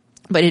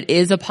 But it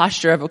is a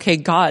posture of, okay,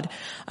 God,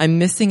 I'm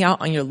missing out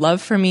on your love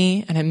for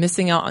me, and I'm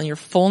missing out on your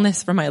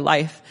fullness for my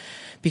life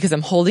because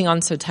I'm holding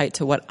on so tight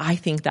to what I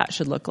think that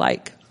should look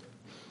like.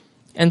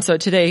 And so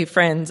today,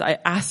 friends, I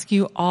ask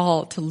you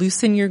all to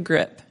loosen your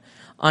grip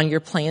on your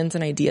plans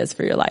and ideas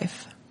for your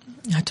life,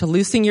 to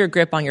loosen your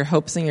grip on your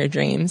hopes and your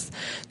dreams,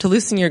 to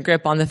loosen your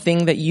grip on the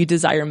thing that you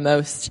desire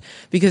most,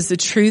 because the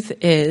truth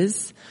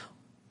is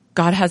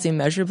God has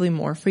immeasurably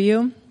more for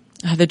you.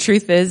 The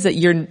truth is that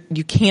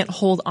you can't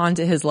hold on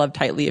to his love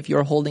tightly if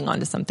you're holding on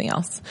to something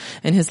else.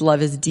 And his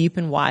love is deep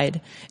and wide.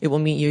 It will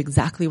meet you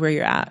exactly where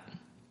you're at.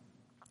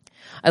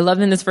 I love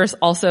in this verse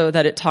also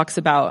that it talks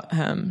about,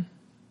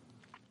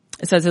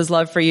 it says his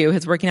love for you,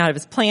 his working out of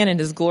his plan and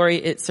his glory,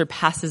 it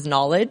surpasses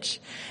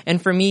knowledge.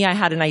 And for me, I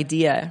had an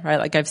idea, right?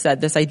 Like I've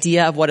said, this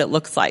idea of what it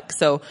looks like.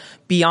 So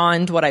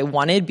beyond what I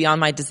wanted,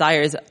 beyond my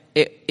desires,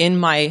 in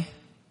my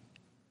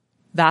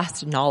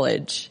vast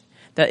knowledge,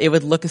 that it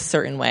would look a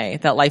certain way,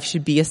 that life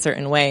should be a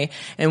certain way.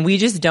 And we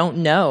just don't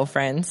know,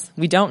 friends.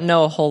 We don't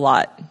know a whole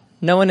lot.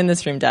 No one in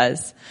this room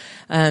does.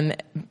 And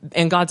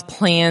God's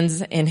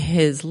plans and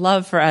his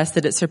love for us,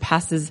 that it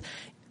surpasses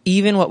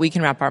even what we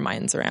can wrap our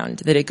minds around,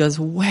 that it goes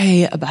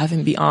way above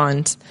and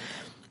beyond.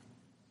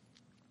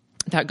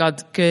 That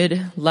God's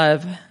good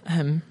love,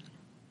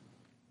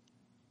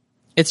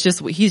 he's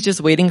just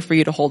waiting for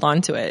you to hold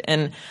on to it.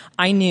 And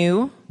I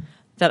knew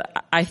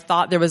that I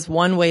thought there was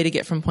one way to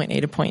get from point A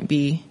to point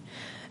B.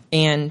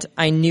 And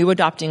I knew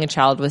adopting a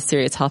child with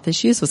serious health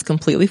issues was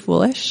completely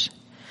foolish.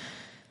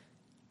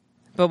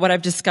 But what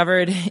I've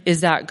discovered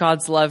is that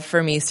God's love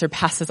for me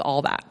surpasses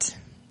all that.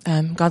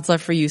 God's love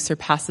for you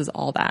surpasses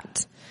all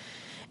that.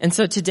 And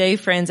so today,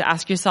 friends,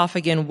 ask yourself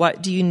again,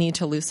 what do you need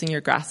to loosen your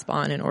grasp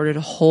on in order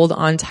to hold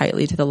on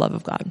tightly to the love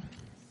of God?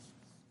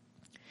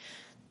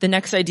 The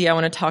next idea I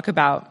want to talk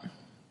about,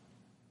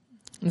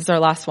 this is our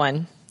last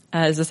one,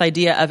 is this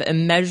idea of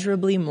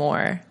immeasurably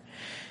more.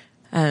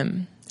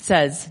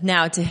 Says,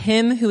 now to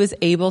him who is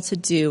able to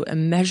do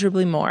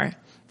immeasurably more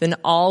than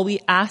all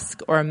we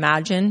ask or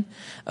imagine,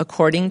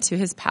 according to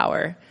his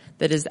power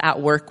that is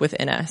at work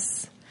within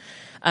us.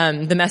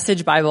 The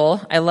Message Bible,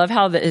 I love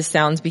how this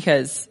sounds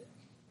because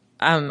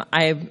I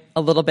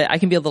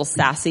can be a little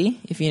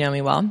sassy if you know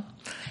me well.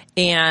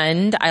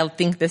 And I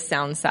think this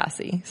sounds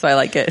sassy, so I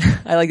like it.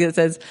 I like that it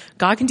says,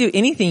 God can do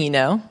anything,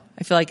 I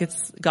feel like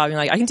it's God being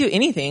like, I can do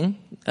anything.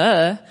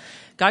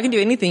 God can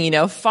do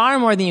anything, far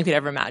more than you could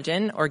ever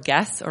imagine or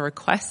guess or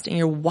request in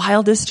your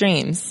wildest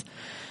dreams.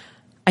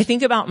 I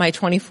think about my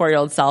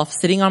 24-year-old self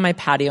sitting on my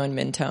patio in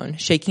Mentone,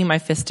 shaking my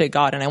fist at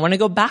God, and I want to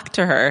go back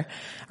to her,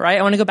 right?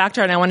 I want to go back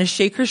to her and I want to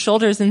shake her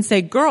shoulders and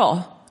say,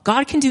 girl,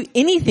 God can do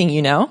anything,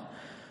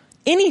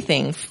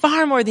 anything,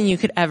 far more than you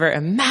could ever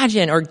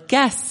imagine or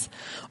guess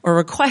or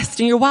request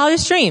in your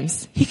wildest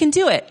dreams. He can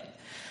do it.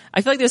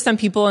 I feel like there's some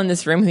people in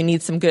this room who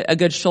need a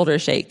good shoulder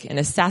shake and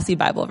a sassy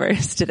Bible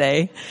verse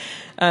today.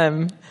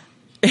 And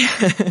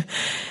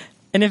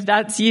if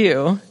that's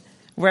you,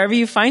 wherever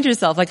you find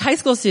yourself, like high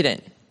school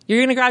student, you're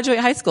going to graduate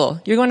high school,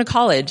 you're going to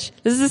college.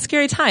 This is a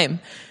scary time.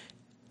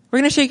 We're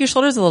going to shake your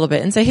shoulders a little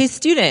bit and say, hey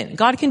student,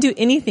 God can do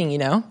anything,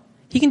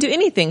 He can do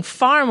anything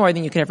far more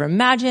than you could ever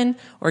imagine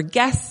or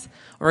guess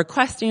or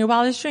request in your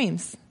wildest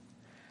dreams.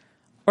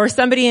 Or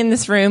somebody in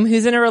this room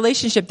who's in a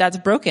relationship that's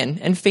broken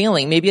and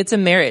failing. Maybe it's a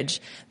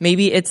marriage.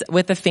 Maybe it's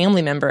with a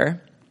family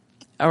member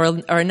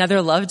or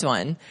another loved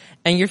one,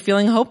 and you're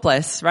feeling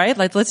hopeless, right?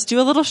 Like, let's do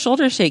a little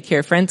shoulder shake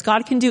here, friends.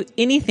 God can do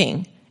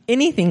anything,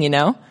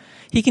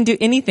 He can do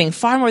anything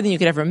far more than you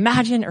could ever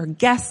imagine or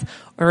guess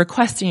or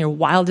request in your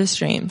wildest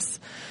dreams.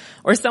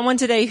 Or someone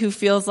today who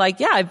feels like,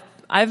 yeah,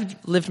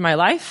 I've lived my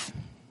life.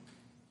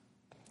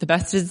 The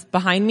best is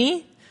behind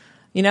me.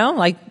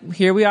 Like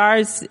here we are.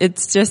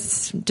 It's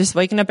just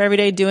waking up every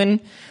day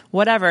doing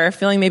whatever,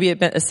 feeling maybe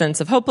a sense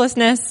of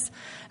hopelessness.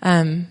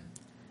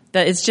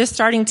 That it's just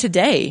starting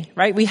today,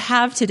 right? We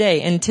have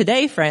today. And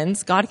today,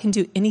 friends, God can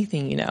do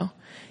anything,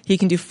 He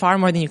can do far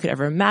more than you could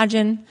ever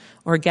imagine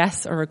or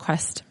guess or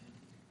request.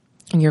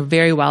 in your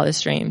very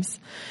wildest dreams.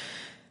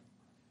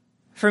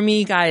 For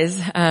me, guys,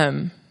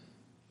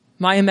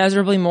 my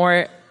immeasurably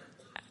more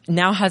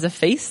now has a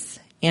face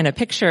and a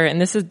picture,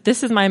 and this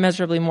is my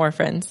immeasurably more,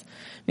 friends.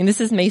 I mean,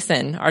 this is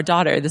Mason, our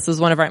daughter. This was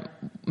one of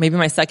maybe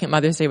my second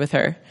Mother's Day with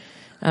her.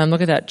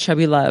 Look at that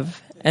chubby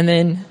love. And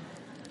then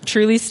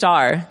Truly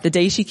Star, the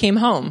day she came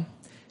home,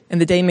 and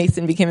the day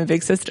Mason became a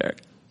big sister.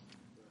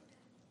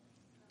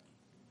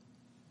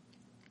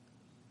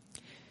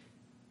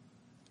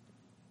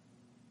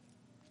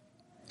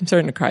 I'm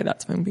starting to cry,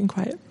 that's why I'm being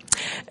quiet.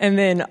 And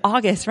then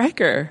August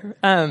Riker.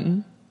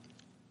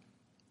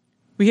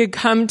 We had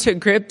come to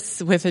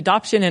grips with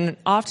adoption, and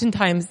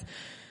oftentimes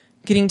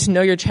getting to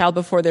know your child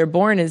before they're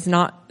born is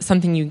not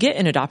something you get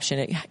in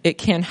adoption. It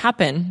can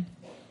happen.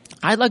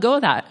 I let go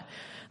of that.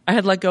 I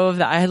had let go of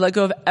that. I had let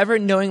go of ever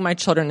knowing my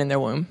children in their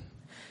womb,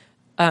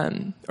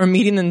 or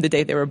meeting them the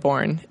day they were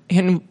born.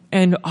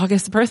 And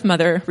August's birth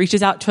mother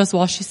reaches out to us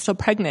while she's still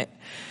pregnant.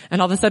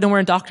 And all of a sudden we're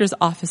in doctor's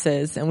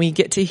offices and we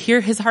get to hear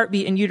his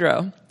heartbeat in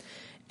utero.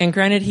 And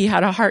granted, he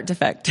had a heart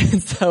defect.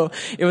 So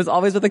it was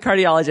always with a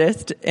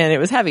cardiologist and it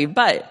was heavy,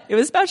 but it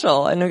was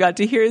special. And we got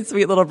to hear his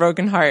sweet little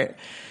broken heart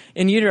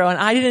in utero. And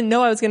I didn't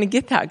know I was going to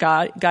get that,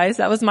 guys.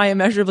 That was my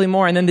immeasurably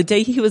more. And then the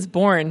day he was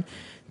born,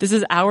 this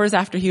is hours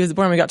after he was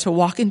born, we got to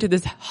walk into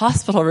this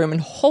hospital room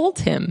and hold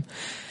him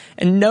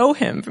and know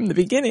him from the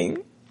beginning.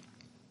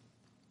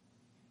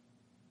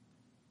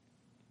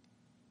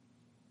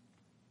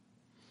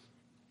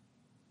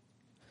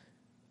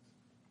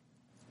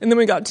 And then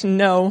we got to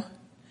know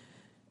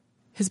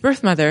his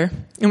birth mother,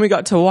 and we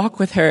got to walk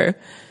with her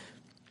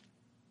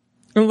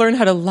and learn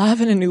how to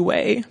love in a new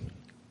way.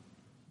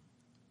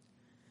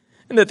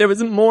 And that there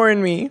was more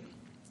in me,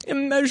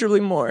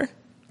 immeasurably more,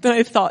 than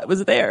I thought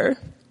was there.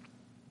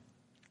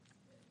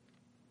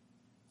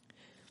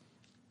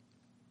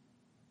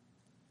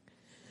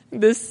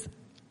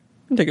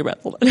 Take a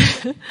breath, hold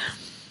on.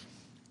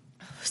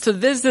 So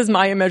this is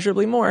my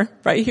immeasurably more,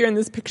 right here in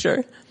this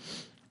picture.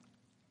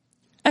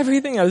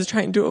 Everything I was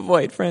trying to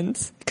avoid,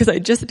 friends, because I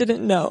just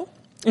didn't know.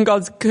 And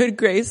God's good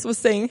grace was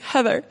saying,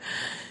 Heather,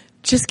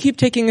 just keep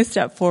taking a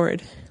step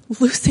forward.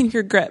 Loosen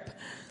your grip.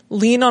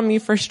 Lean on me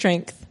for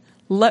strength.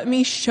 Let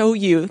me show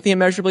you the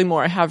immeasurably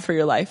more I have for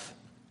your life.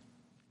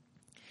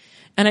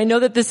 And I know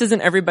that this isn't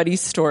everybody's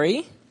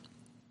story,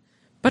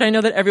 but I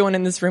know that everyone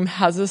in this room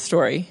has a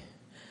story.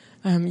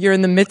 You're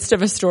in the midst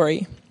of a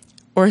story,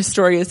 or a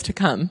story is to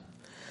come.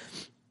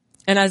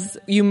 And as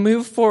you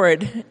move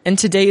forward, and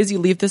today as you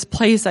leave this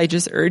place, I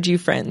just urge you,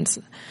 friends,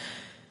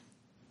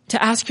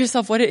 to ask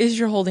yourself what it is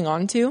you're holding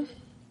on to,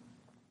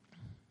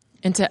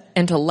 and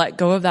to let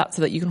go of that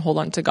so that you can hold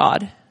on to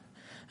God.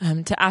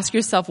 To ask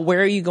yourself, where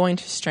are you going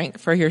to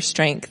for your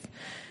strength?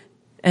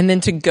 And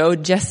then to go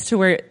just to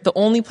the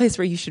only place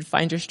where you should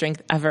find your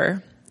strength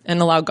ever,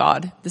 and allow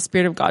God, the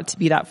Spirit of God, to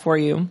be that for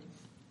you.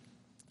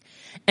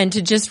 And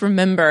to just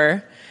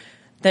remember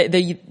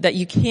that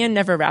you can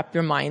never wrap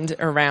your mind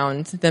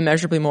around the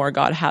immeasurably more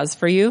God has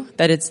for you,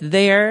 that it's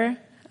there,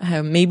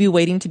 maybe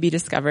waiting to be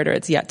discovered, or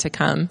it's yet to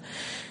come.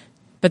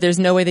 But there's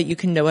no way that you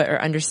can know it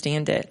or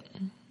understand it.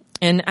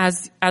 And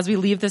as we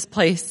leave this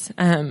place,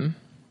 or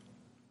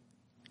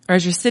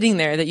as you're sitting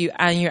there,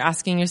 and you're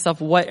asking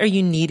yourself, what are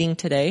you needing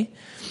today?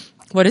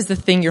 What is the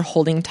thing you're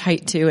holding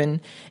tight to?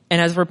 And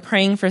as we're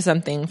praying for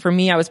something, for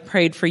me, I was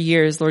prayed for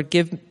years, Lord,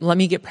 let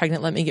me get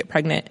pregnant, let me get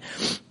pregnant.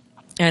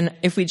 And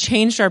if we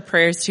changed our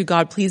prayers to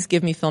God, please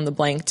give me fill in the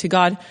blank, to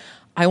God,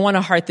 I want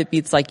a heart that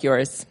beats like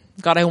yours.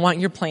 God, I want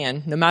your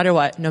plan, no matter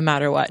what, no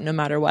matter what, no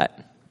matter what.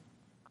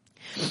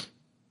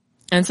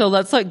 And so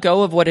let's let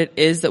go of what it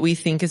is that we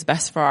think is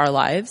best for our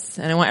lives.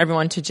 And I want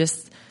everyone to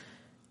just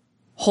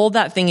hold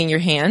that thing in your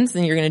hands,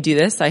 and you're going to do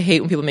this. I hate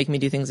when people make me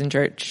do things in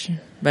church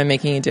by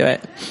making you do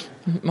it.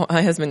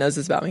 My husband knows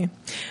this about me.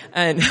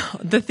 And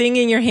the thing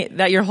in your hand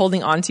that you're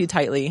holding onto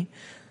tightly,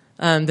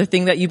 the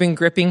thing that you've been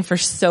gripping for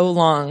so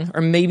long,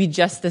 or maybe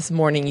just this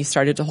morning you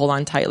started to hold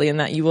on tightly, and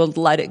that you will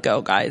let it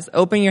go, guys.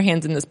 Open your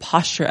hands in this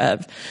posture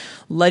of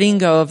letting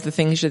go of the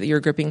things that you're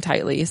gripping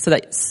tightly, so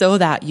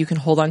that you can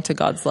hold on to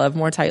God's love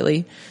more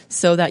tightly,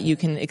 so that you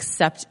can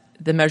accept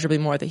the immeasurably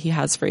more that He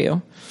has for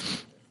you.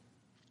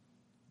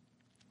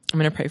 I'm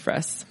going to pray for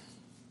us.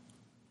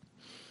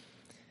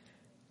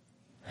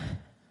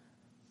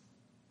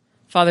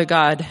 Father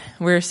God,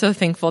 we're so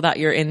thankful that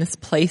you're in this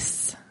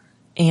place,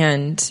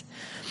 and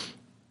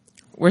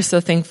we're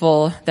so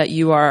thankful that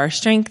you are our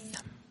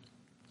strength,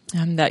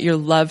 that your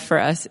love for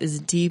us is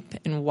deep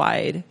and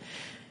wide,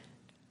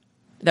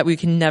 that we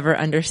can never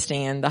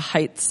understand the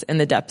heights and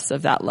the depths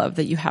of that love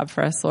that you have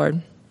for us,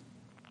 Lord.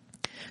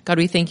 God,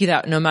 we thank you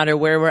that no matter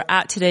where we're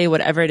at today,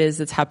 whatever it is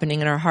that's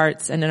happening in our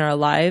hearts and in our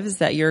lives,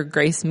 that your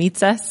grace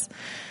meets us,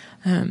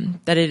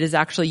 that it is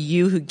actually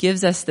you who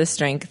gives us the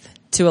strength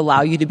to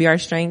allow you to be our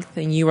strength,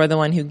 and you are the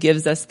one who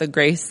gives us the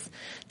grace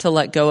to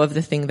let go of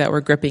the thing that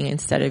we're gripping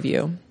instead of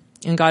you.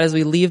 And God, as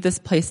we leave this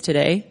place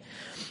today,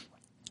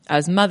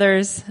 as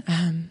mothers,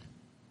 and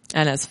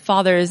as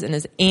fathers and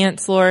as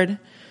aunts, Lord,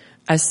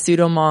 as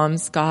pseudo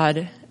moms,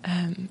 God,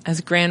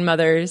 as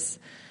grandmothers,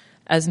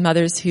 as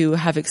mothers who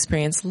have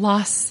experienced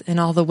loss and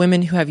all the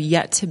women who have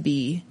yet to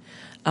be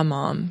a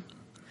mom.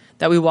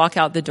 That we walk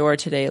out the door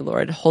today,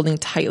 Lord, holding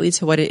tightly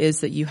to what it is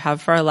that you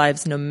have for our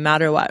lives, no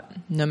matter what,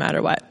 no matter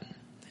what,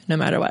 no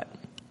matter what.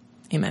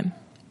 Amen.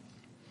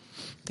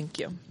 Thank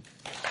you.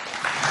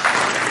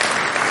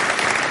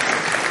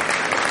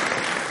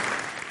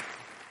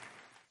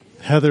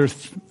 Heather,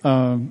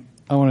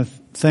 I want to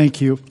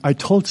thank you. I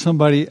told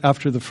somebody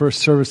after the first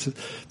service,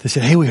 they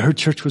said, hey, we heard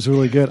church was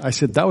really good. I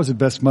said, that was the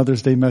best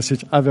Mother's Day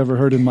message I've ever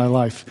heard in my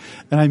life.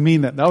 And I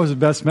mean that. That was the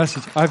best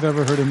message I've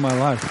ever heard in my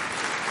life.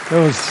 It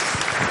was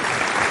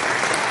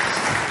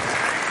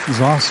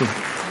awesome.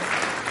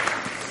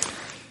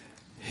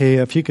 Hey,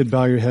 if you could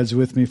bow your heads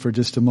with me for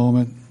just a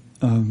moment.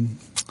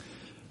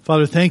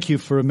 Father, thank you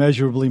for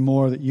immeasurably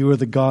more, that you are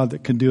the God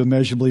that can do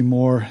immeasurably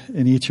more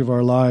in each of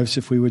our lives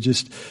if we would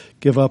just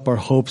give up our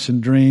hopes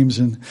and dreams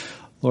and,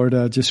 Lord,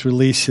 just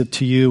release it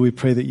to you. We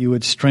pray that you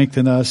would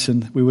strengthen us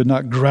and we would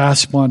not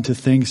grasp onto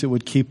things that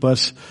would keep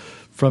us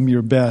from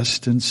your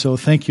best. And so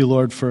thank you,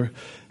 Lord, for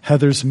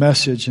Heather's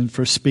message and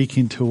for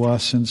speaking to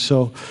us. And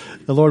so,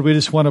 Lord, we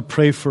just want to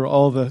pray for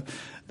all the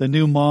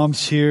new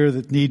moms here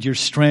that need your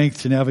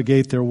strength to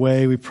navigate their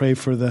way. We pray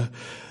for the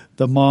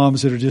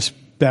moms that are just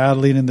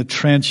battling in the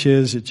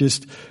trenches, that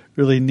just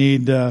really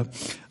need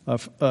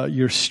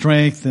your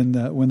strength,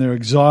 and when they're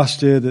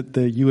exhausted,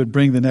 that you would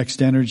bring the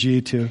next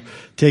energy to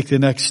take the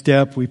next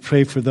step. We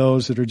pray for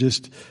those that are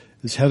just,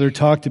 as Heather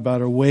talked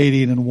about, are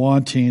waiting and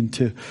wanting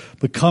to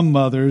become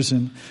mothers,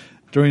 and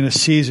during a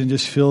season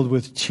just filled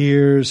with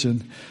tears,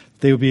 and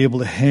they would be able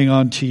to hang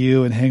on to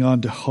you and hang on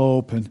to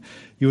hope, and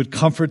you would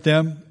comfort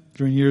them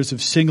during years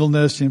of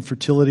singleness,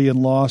 infertility,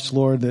 and loss,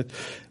 Lord, that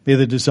may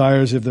the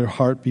desires of their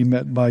heart be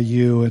met by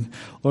you. And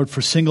Lord,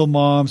 for single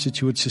moms,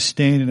 that you would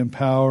sustain and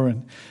empower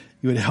and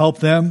you would help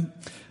them,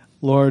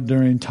 Lord,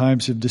 during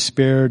times of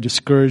despair,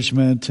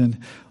 discouragement, and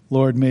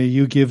Lord, may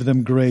you give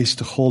them grace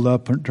to hold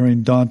up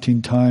during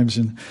daunting times.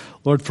 And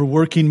Lord, for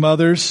working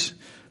mothers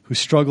who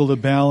struggle to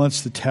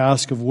balance the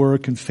task of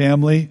work and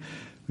family,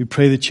 we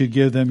pray that you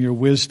give them your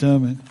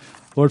wisdom. And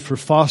Lord, for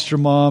foster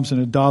moms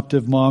and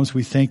adoptive moms,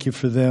 we thank you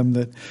for them,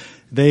 that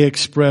they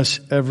express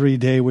every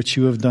day what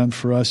you have done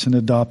for us in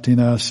adopting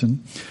us.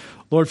 And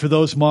Lord, for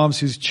those moms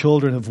whose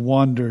children have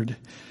wandered,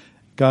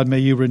 God, may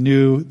you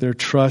renew their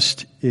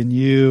trust in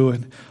you.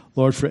 And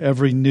Lord, for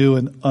every new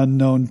and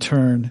unknown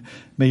turn,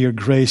 may your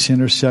grace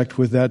intersect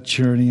with that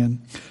journey.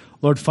 And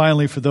Lord,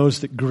 finally, for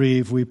those that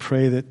grieve, we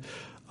pray that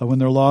when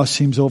their loss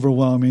seems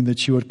overwhelming,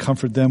 that you would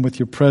comfort them with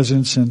your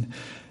presence. And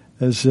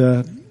as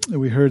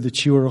we heard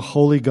that you are a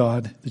holy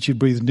God, that you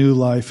breathe new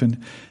life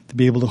and to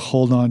be able to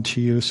hold on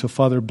to you. So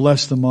Father,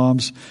 bless the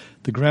moms,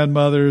 the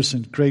grandmothers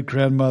and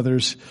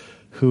great-grandmothers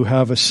who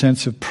have a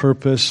sense of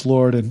purpose,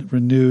 Lord, and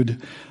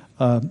renewed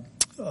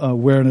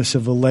awareness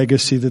of the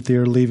legacy that they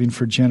are leaving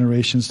for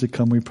generations to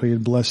come. We pray you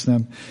bless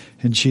them.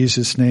 In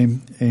Jesus'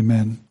 name,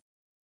 amen.